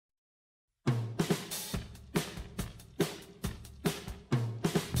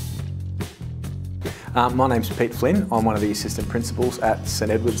My name's Pete Flynn. I'm one of the assistant principals at St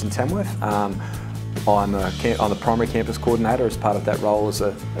Edward's in Tamworth. I'm the primary campus coordinator as part of that role as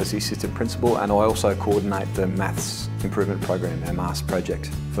the assistant principal, and I also coordinate the Maths Improvement Program, our MAST project,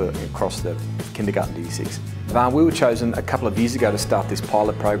 across the kindergarten to year 6. We were chosen a couple of years ago to start this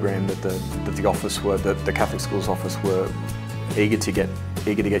pilot program that the Catholic Schools Office were eager to get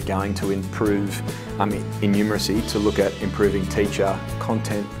going to improve in numeracy, to look at improving teacher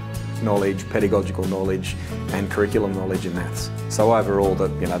content knowledge, pedagogical knowledge and curriculum knowledge in maths. So overall, the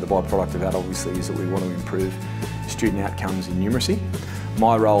byproduct of that obviously is that we want to improve student outcomes in numeracy.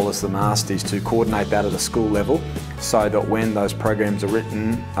 My role as the MAST is to coordinate that at a school level so that when those programs are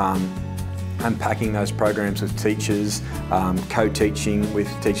written, unpacking those programs with teachers, co-teaching with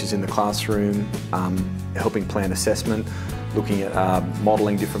teachers in the classroom, helping plan assessment, looking at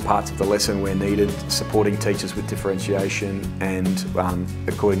modelling different parts of the lesson where needed, supporting teachers with differentiation and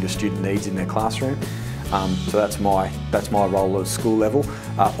according to student needs in their classroom. So that's my role at school level.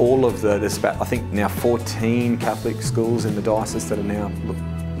 There's about, I think now 14 Catholic schools in the diocese that are now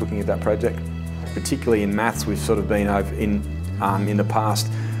looking at that project. Particularly in maths, we've sort of been in the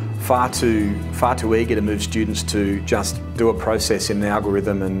past far too eager to move students to just do a process in an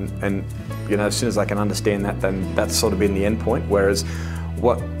algorithm and as soon as they can understand that, then that's sort of been the end point. Whereas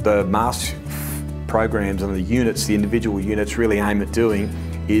what the MAST programs and the individual units really aim at doing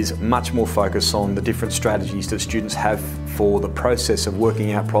is much more focus on the different strategies that students have for the process of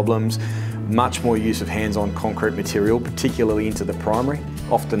working out problems, much more use of hands-on concrete material, particularly into the primary.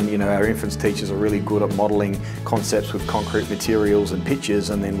 Often, our infants teachers are really good at modelling concepts with concrete materials and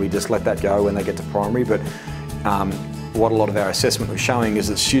pictures, and then we just let that go when they get to primary. But what a lot of our assessment was showing is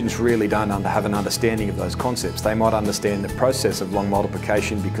that students really don't have an understanding of those concepts. They might understand the process of long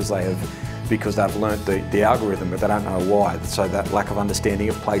multiplication because they've learnt the algorithm, but they don't know why. So that lack of understanding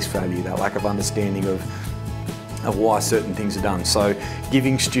of place value, that lack of understanding of why certain things are done. So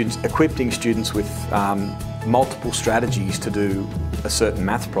equipping students with multiple strategies to do a certain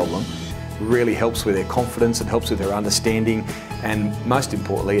maths problem really helps with their confidence, it helps with their understanding, and most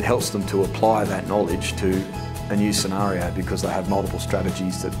importantly, it helps them to apply that knowledge to a new scenario because they have multiple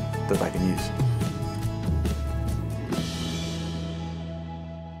strategies that they can use.